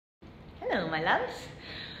Hello, my loves.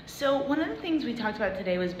 So one of the things we talked about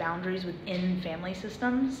today was boundaries within family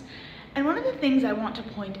systems. And one of the things I want to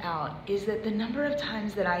point out is that the number of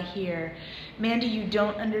times that I hear, Mandee, you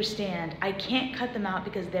don't understand. I can't cut them out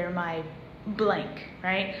because they're my blank,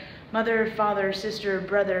 right? Mother, father, sister,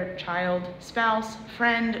 brother, child, spouse,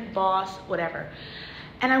 friend, boss, whatever.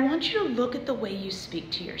 And I want you to look at the way you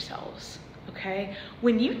speak to yourselves. Okay?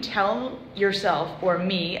 When you tell yourself, or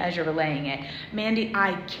me as you're relaying it, Mandee,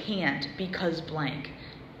 I can't because blank.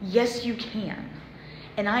 Yes, you can.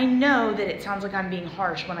 And I know that it sounds like I'm being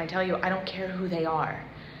harsh when I tell you I don't care who they are.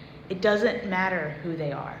 It doesn't matter who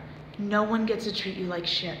they are. No one gets to treat you like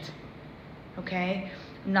shit. Okay?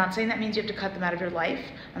 I'm not saying that means you have to cut them out of your life.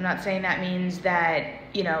 I'm not saying that means that,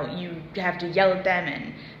 you have to yell at them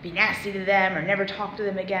and be nasty to them or never talk to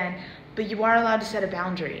them again. But you are allowed to set a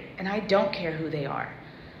boundary, and I don't care who they are,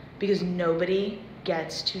 because nobody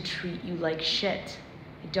gets to treat you like shit.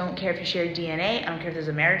 I don't care if you share DNA, I don't care if there's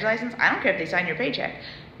a marriage license, I don't care if they sign your paycheck.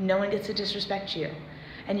 No one gets to disrespect you.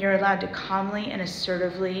 And you're allowed to calmly and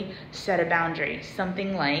assertively set a boundary.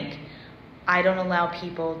 Something like, I don't allow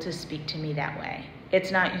people to speak to me that way.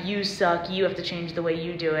 It's not you suck, you have to change the way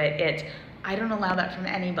you do it. It's, I don't allow that from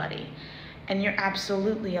anybody. And you're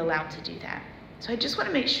absolutely allowed to do that. So I just want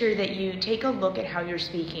to make sure that you take a look at how you're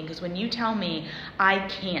speaking, because when you tell me I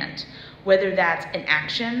can't, whether that's an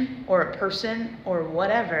action or a person or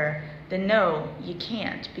whatever, then no, you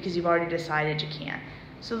can't, because you've already decided you can't.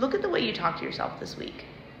 So look at the way you talk to yourself this week.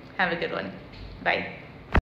 Have a good one. Bye.